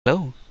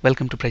Hello,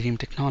 welcome to Prajim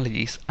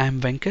Technologies. I am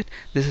Venkat.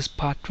 This is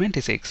part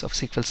 26 of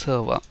SQL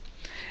Server.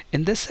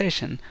 In this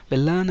session,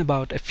 we'll learn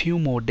about a few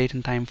more date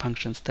and time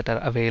functions that are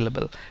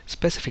available.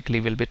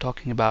 Specifically, we'll be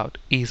talking about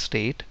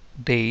IsDate,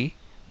 day,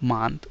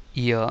 month,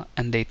 year,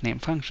 and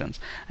DateName functions.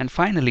 And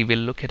finally, we'll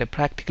look at a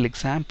practical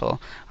example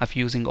of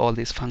using all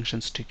these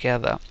functions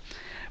together.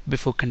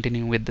 Before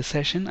continuing with the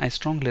session, I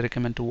strongly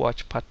recommend to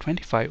watch part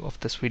 25 of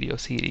this video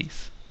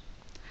series.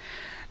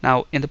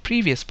 Now, in the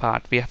previous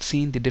part, we have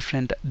seen the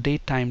different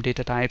DateTime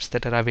data types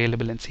that are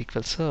available in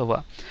SQL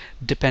Server.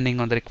 Depending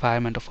on the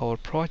requirement of our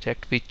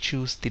project, we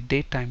choose the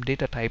DateTime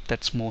data type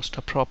that's most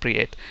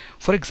appropriate.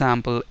 For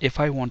example, if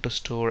I want to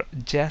store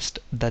just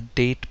the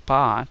date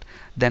part,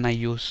 then I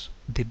use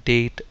the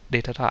date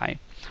data type.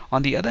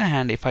 On the other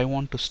hand, if I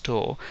want to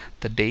store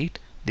the date,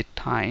 the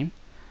time,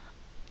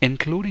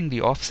 including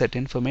the offset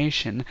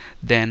information,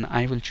 then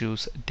I will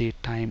choose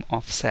DateTime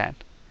offset.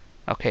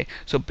 Okay,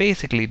 so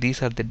basically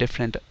these are the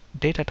different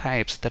data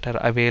types that are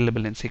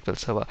available in SQL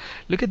Server.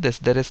 Look at this.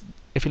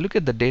 If you look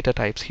at the data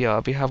types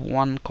here, we have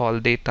one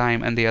called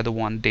DateTime and the other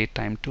one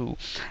DateTime2.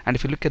 And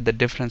if you look at the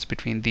difference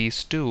between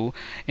these two,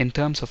 in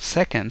terms of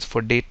seconds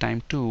for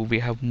DateTime2, we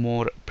have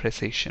more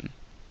precision.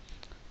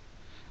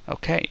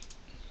 Okay.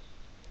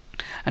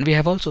 And we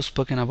have also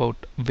spoken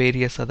about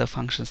various other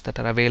functions that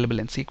are available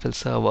in SQL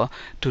Server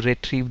to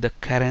retrieve the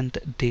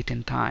current date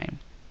and time.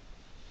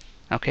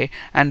 Okay,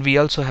 and we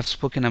also have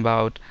spoken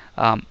about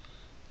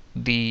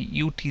the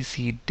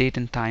UTC date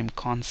and time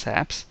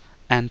concepts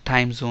and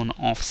time zone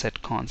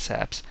offset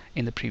concepts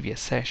in the previous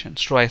session.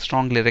 So I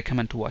strongly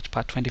recommend to watch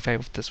part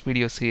 25 of this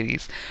video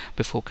series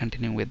before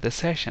continuing with the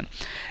session.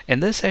 In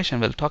this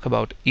session, we'll talk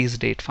about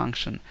IsDate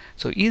function.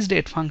 So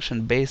IsDate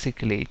function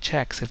basically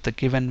checks if the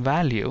given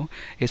value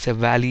is a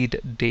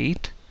valid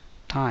date,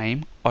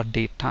 time, or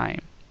date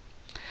time.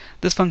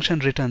 This function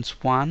returns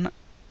 1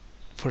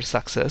 for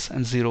success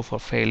and 0 for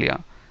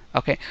failure.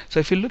 Okay, so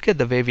if you look at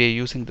the way we are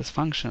using this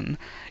function,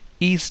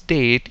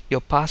 IsDate,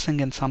 you're passing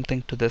in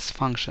something to this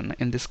function.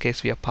 In this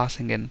case, we are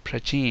passing in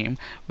Prajim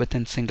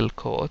within single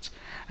quotes.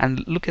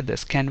 And look at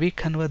this. Can we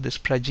convert this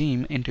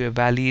Prajim into a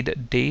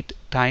valid date,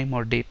 time,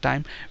 or date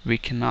time? We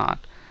cannot.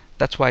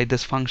 That's why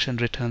this function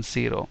returns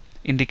 0,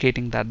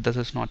 indicating that this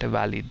is not a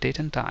valid date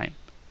and time.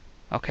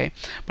 Okay,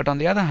 but on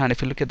the other hand,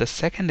 if you look at the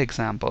second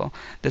example,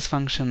 this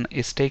function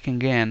is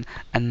taking in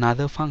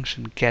another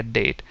function,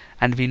 getDate,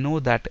 and we know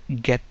that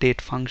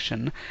getDate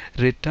function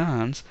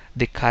returns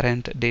the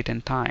current date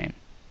and time.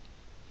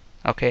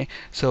 Okay,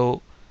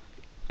 so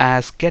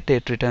as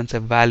getDate returns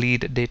a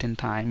valid date and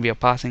time, we are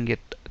passing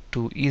it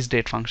to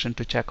IsDate function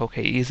to check,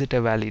 okay, is it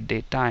a valid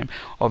date time?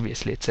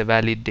 Obviously it's a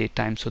valid date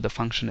time, so the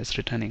function is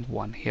returning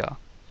 1 here.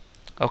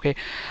 Okay,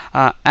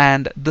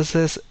 and this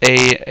is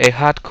a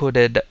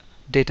hard-coded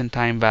date and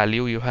time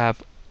value. You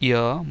have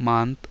year,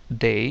 month,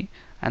 day,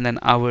 and then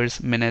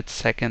hours, minutes,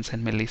 seconds,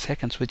 and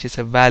milliseconds, which is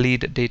a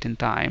valid date and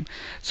time.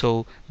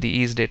 So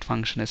the IsDate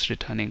function is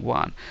returning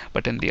 1.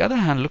 But on the other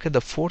hand, look at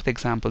the fourth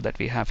example that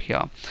we have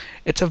here.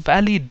 It's a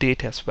valid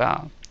date as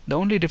well. The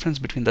only difference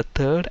between the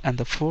third and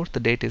the fourth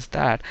date is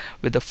that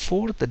with the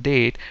fourth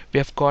date, we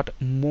have got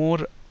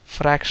more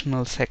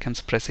fractional seconds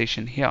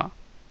precision here.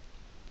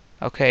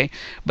 Okay,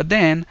 but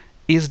then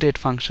IsDate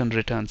function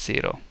returns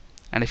 0.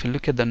 And if you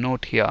look at the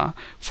note here,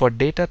 for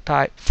data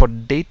type for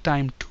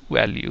DateTime 2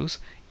 values,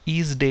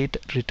 IsDate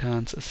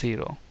returns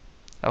 0.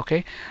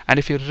 Okay, and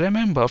if you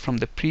remember from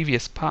the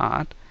previous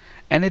part,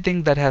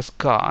 anything that has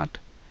got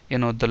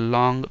the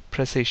long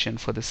precision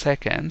for the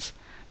seconds,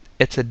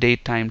 it's a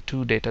DateTime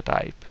 2 data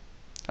type.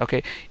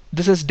 Okay,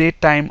 this is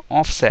DateTime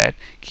offset.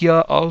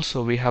 Here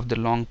also we have the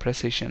long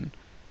precision.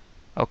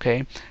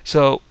 Okay,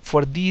 so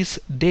for these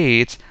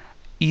dates,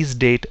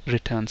 IsDate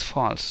returns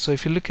false. So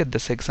if you look at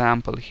this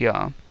example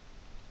here,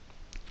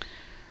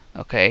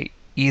 okay,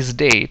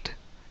 IsDate,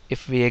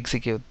 if we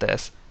execute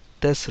this,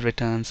 this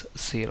returns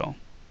 0.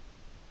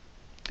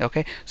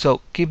 Okay,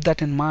 so keep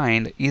that in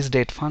mind.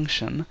 IsDate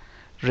function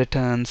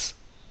returns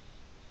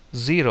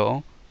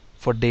 0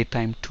 for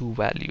DateTime 2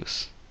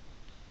 values.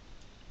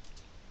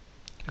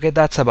 Okay,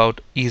 that's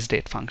about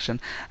IsDate function,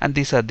 and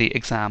these are the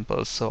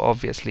examples. So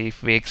obviously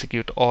if we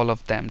execute all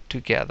of them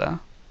together,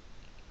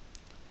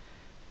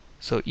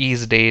 so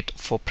IsDate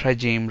for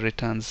Prajim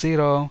returns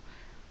 0,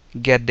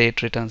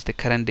 getDate returns the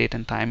current date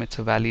and time, it's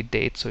a valid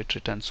date, so it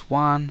returns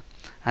 1,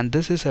 and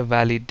this is a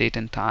valid date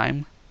and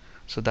time,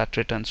 so that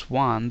returns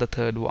 1, the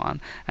third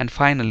one, and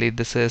finally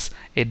this is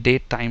a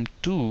DateTime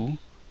 2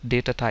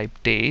 data type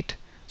date,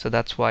 so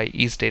that's why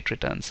IsDate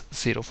returns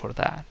 0 for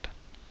that.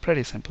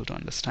 Pretty simple to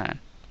understand.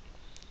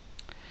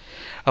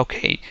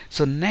 Okay,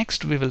 so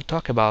next we will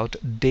talk about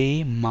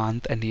day,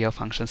 month, and year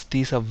functions.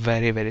 These are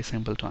very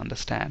simple to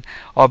understand.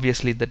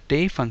 Obviously the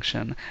day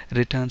function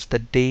returns the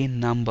day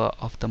number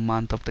of the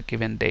month of the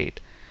given date.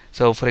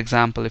 So for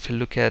example, if you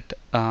look at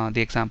the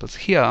examples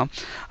here,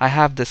 I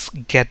have this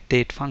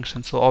getDate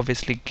function. So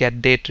obviously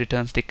getDate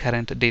returns the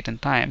current date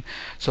and time.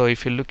 So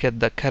if you look at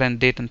the current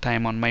date and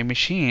time on my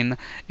machine,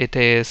 it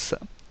is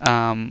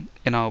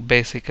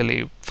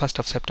basically 1st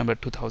of September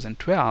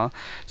 2012,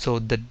 so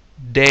the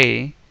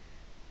day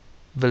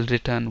will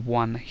return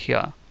 1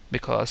 here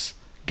because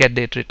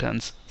getDate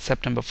returns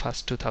September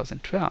 1st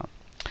 2012.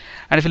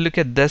 And if you look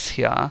at this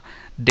here,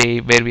 day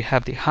where we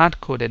have the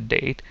hard-coded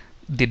date,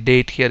 the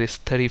date here is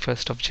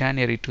 31st of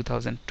January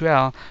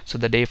 2012, so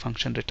the day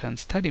function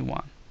returns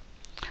 31.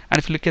 And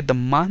if you look at the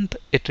month,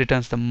 it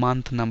returns the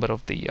month number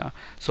of the year.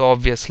 So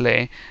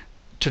obviously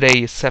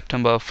today is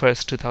September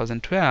 1st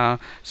 2012,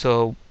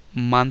 so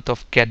month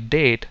of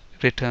getDate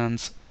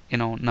returns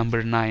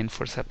number 9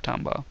 for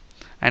September.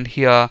 And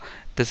here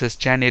this is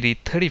January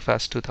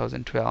 31st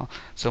 2012,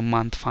 so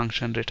month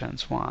function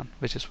returns 1,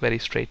 which is very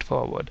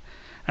straightforward.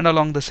 And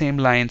along the same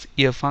lines,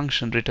 year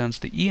function returns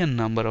the year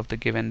number of the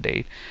given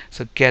date.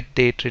 So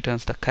getDate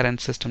returns the current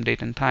system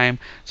date and time,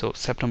 so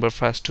September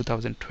 1st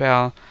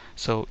 2012,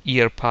 so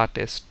year part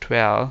is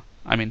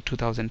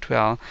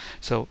 2012,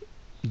 so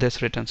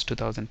this returns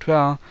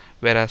 2012,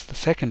 whereas the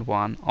second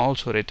one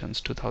also returns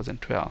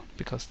 2012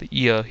 because the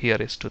year here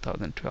is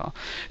 2012.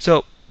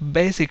 So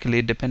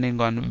basically,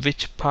 depending on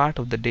which part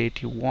of the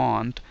date you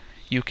want,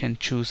 you can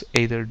choose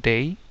either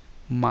day,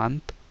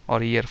 month,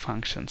 or year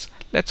functions.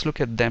 Let's look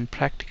at them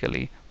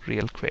practically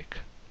real quick.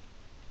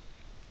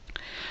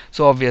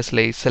 So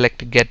obviously,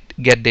 select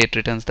getDate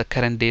returns the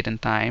current date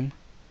and time.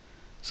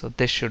 So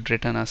this should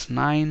return us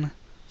 9.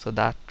 So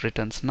that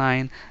returns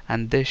 9,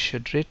 and this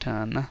should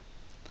return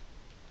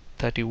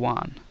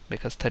 31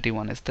 because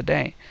 31 is the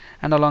day.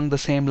 And along the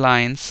same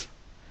lines,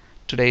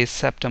 today is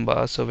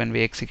September, so when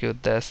we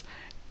execute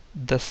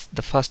the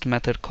first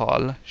method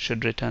call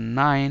should return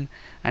 9,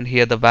 and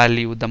here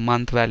the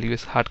month value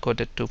is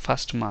hard-coded to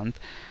first month,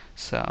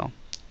 so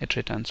it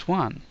returns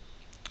 1.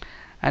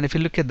 And if you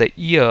look at the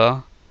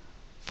year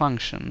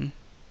function,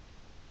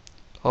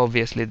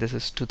 obviously this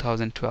is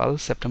 2012,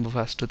 September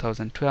 1st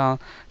 2012,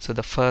 so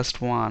the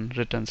first one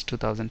returns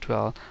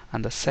 2012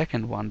 and the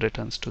second one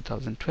returns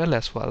 2012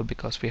 as well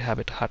because we have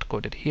it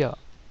hard-coded here.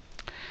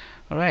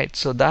 Alright,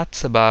 so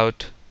that's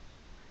about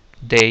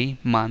day,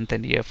 month,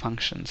 and year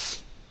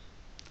functions.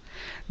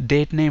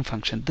 DateName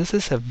function, this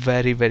is a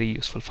very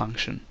useful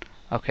function.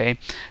 Okay,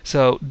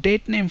 so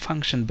DateName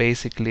function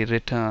basically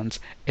returns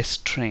a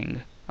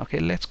string. Okay,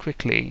 let's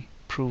quickly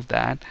prove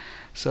that.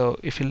 So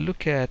if you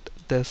look at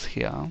this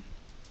here,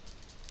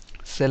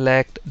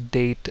 select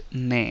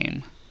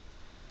DateName.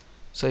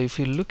 So if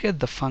you look at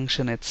the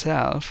function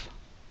itself,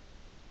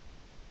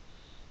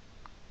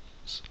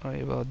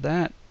 sorry about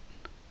that.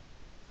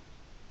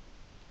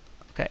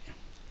 Okay,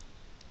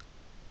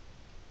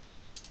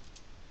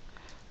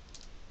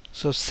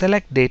 so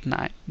select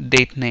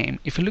DateName.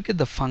 If you look at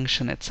the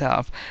function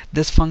itself,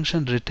 this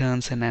function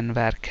returns an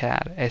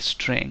envarchar, a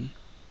string.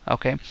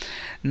 Okay,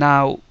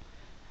 now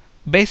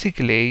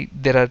basically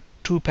there are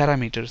two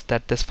parameters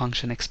that this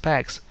function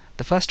expects.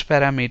 The first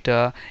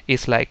parameter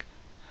is like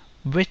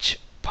which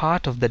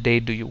part of the day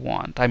do you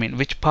want? I mean,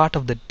 which part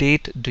of the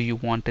date do you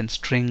want in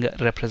string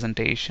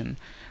representation?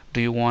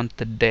 Do you want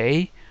the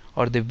day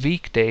or the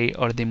weekday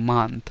or the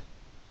month?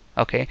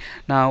 Okay,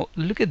 now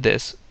look at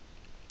this.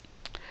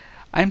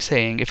 I'm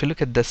saying if you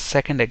look at the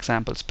second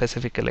example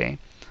specifically,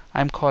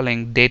 I'm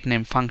calling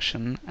DateName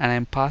function and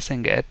I'm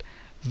passing it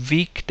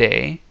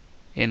weekday,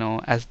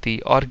 as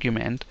the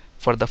argument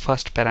for the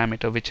first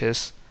parameter, which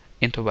is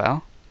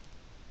interval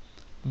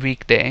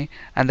weekday,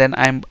 and then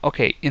I'm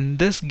okay, in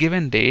this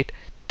given date,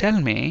 tell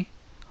me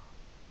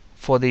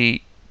for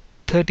the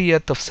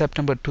 30th of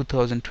September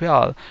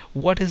 2012,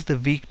 what is the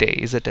weekday?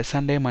 Is it a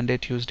Sunday, Monday,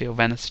 Tuesday, or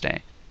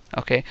Wednesday?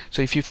 Okay,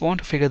 so if you want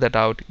to figure that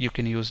out, you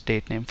can use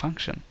DateName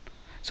function.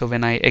 So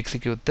when I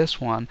execute this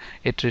one,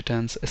 it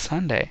returns a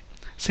Sunday.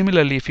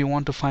 Similarly, if you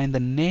want to find the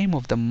name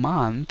of the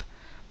month,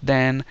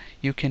 then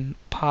you can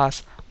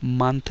pass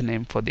month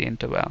name for the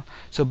interval.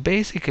 So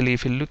basically,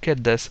 if you look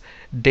at this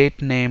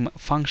DateName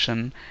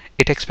function,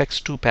 it expects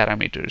two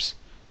parameters.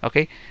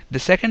 Okay, the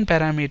second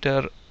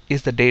parameter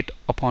is the date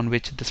upon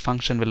which this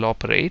function will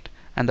operate,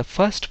 and the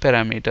first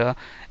parameter,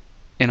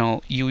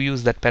 you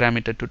use that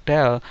parameter to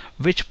tell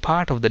which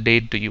part of the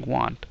date do you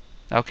want.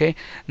 Okay,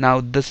 now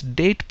this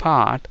date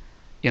part,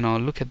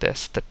 look at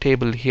this, the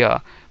table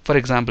here. For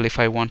example, if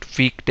I want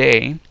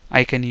weekday,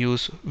 I can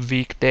use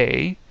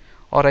weekday,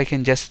 or I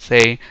can just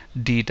say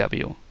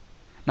DW.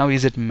 Now,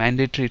 is it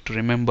mandatory to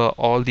remember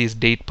all these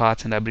date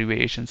parts and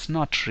abbreviations?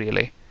 Not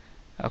really.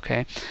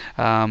 Okay,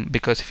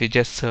 because if you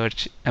just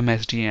search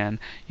MSDN,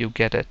 you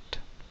get it.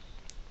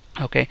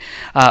 Okay,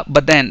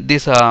 but then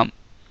these are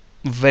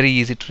very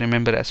easy to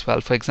remember as well.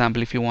 For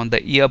example, if you want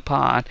the year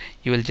part,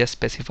 you will just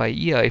specify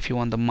year. If you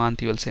want the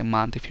month, you will say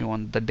month. If you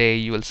want the day,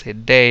 you will say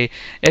day.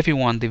 If you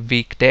want the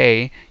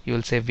weekday, you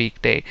will say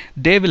weekday.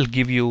 They will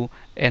give you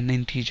an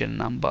integer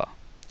number.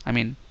 I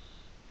mean,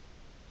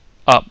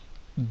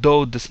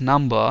 though this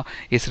number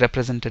is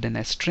represented in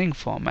a string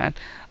format,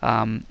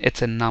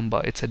 it's a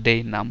number, it's a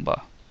day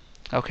number.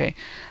 Okay,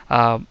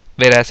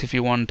 whereas if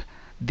you want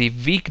the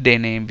weekday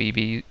name,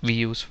 we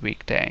use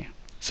weekday.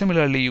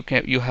 Similarly,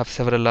 you have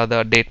several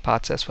other date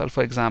paths as well.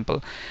 For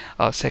example,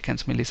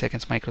 seconds,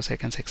 milliseconds,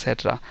 microseconds,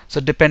 etc. So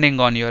depending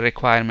on your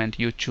requirement,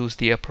 you choose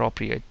the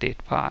appropriate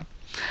date path.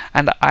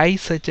 And I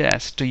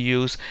suggest to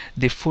use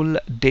the full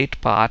date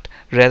path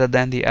rather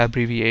than the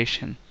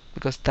abbreviation,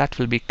 because that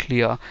will be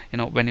clear.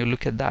 When you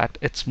look at that,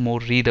 it's more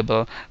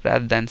readable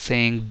rather than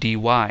saying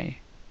DY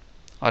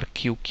or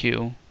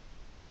QQ.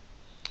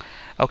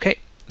 Okay,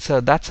 so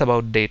that's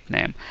about date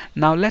name.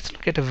 Now let's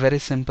look at a very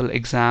simple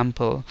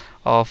example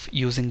of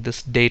using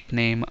this date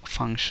name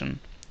function.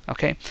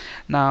 Okay,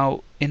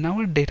 now in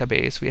our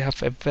database we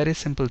have a very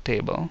simple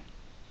table.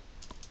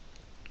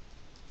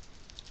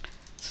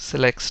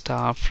 Select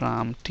star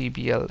from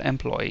TBL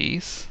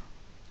employees.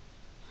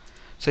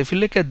 So if you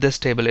look at this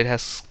table, it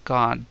has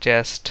got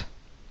just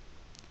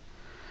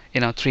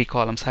 3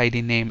 columns: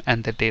 ID, name,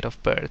 and the date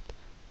of birth.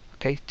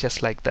 Okay,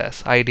 just like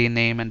this: ID,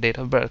 name, and date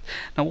of birth.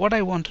 Now what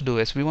I want to do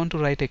is we want to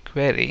write a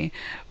query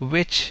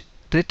which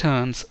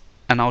returns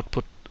an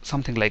output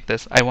something like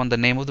this. I want the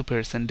name of the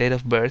person, date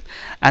of birth,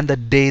 and the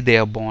day they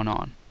are born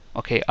on.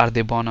 Okay, are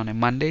they born on a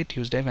Monday,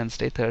 Tuesday,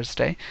 Wednesday,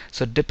 Thursday?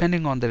 So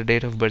depending on their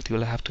date of birth, you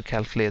will have to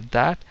calculate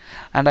that.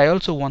 And I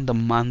also want the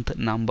month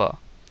number.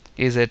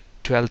 Is it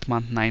 12th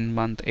month, 9th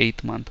month,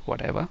 8th month,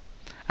 whatever?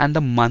 And the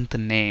month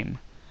name.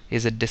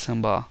 Is it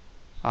December,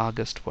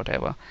 August,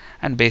 whatever?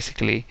 And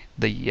basically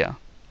the year.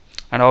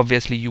 And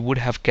obviously you would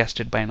have guessed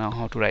it by now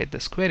how to write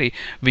this query.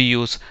 We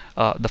use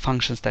the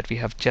functions that we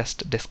have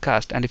just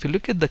discussed. And if you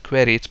look at the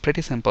query, it's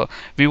pretty simple.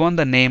 We want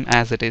the name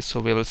as it is, so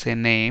we will say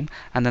name,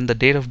 and then the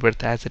date of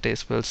birth as it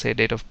is, we'll say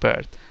date of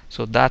birth.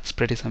 So that's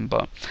pretty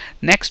simple.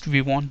 Next, we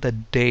want the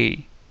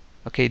day.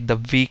 Okay, the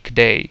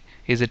weekday.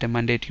 Is it a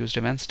Monday, Tuesday,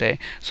 Wednesday?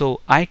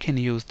 So I can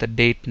use the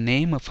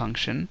DateName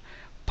function,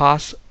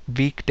 pass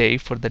weekday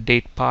for the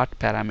date part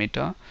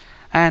parameter,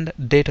 and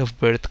date of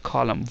birth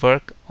column.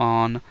 Work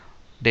on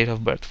date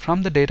of birth.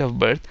 From the date of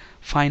birth,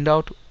 find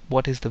out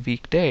what is the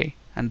weekday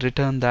and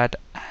return that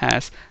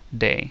as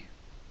day.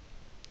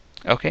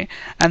 Okay,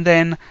 and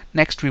then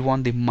next we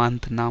want the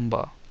month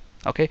number.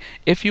 Okay,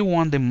 if you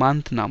want the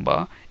month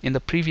number, in the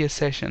previous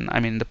session,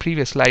 the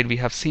previous slide, we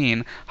have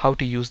seen how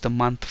to use the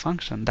month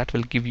function that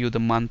will give you the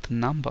month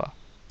number.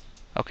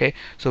 Okay,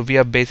 so we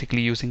are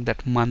basically using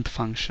that month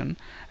function,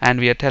 and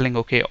we are telling,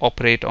 okay,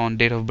 operate on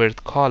date of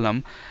birth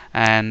column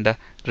and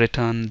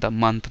return the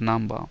month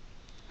number.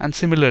 And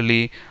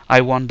similarly,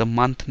 I want the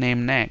month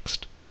name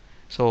next,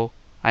 so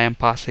I am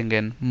passing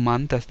in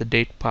month as the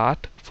date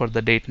part for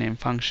the date name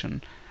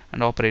function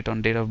and operate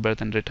on date of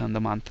birth and return the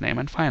month name.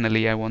 And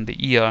finally, I want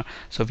the year,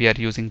 so we are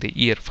using the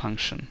year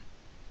function,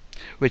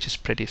 which is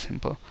pretty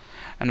simple.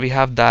 And we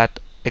have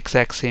that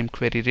exact same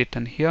query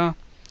written here.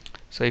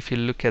 So if you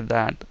look at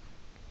that,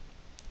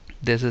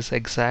 this is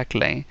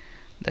exactly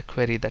the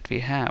query that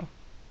we have.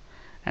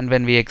 And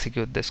when we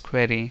execute this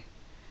query,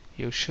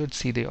 you should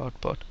see the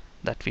output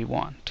that we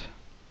want.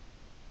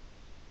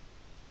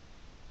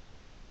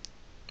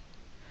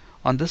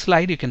 On this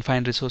slide, you can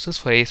find resources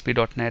for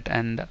ASP.NET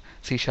and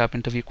C#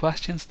 interview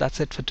questions. That's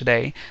it for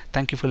today.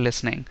 Thank you for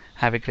listening.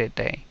 Have a great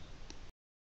day.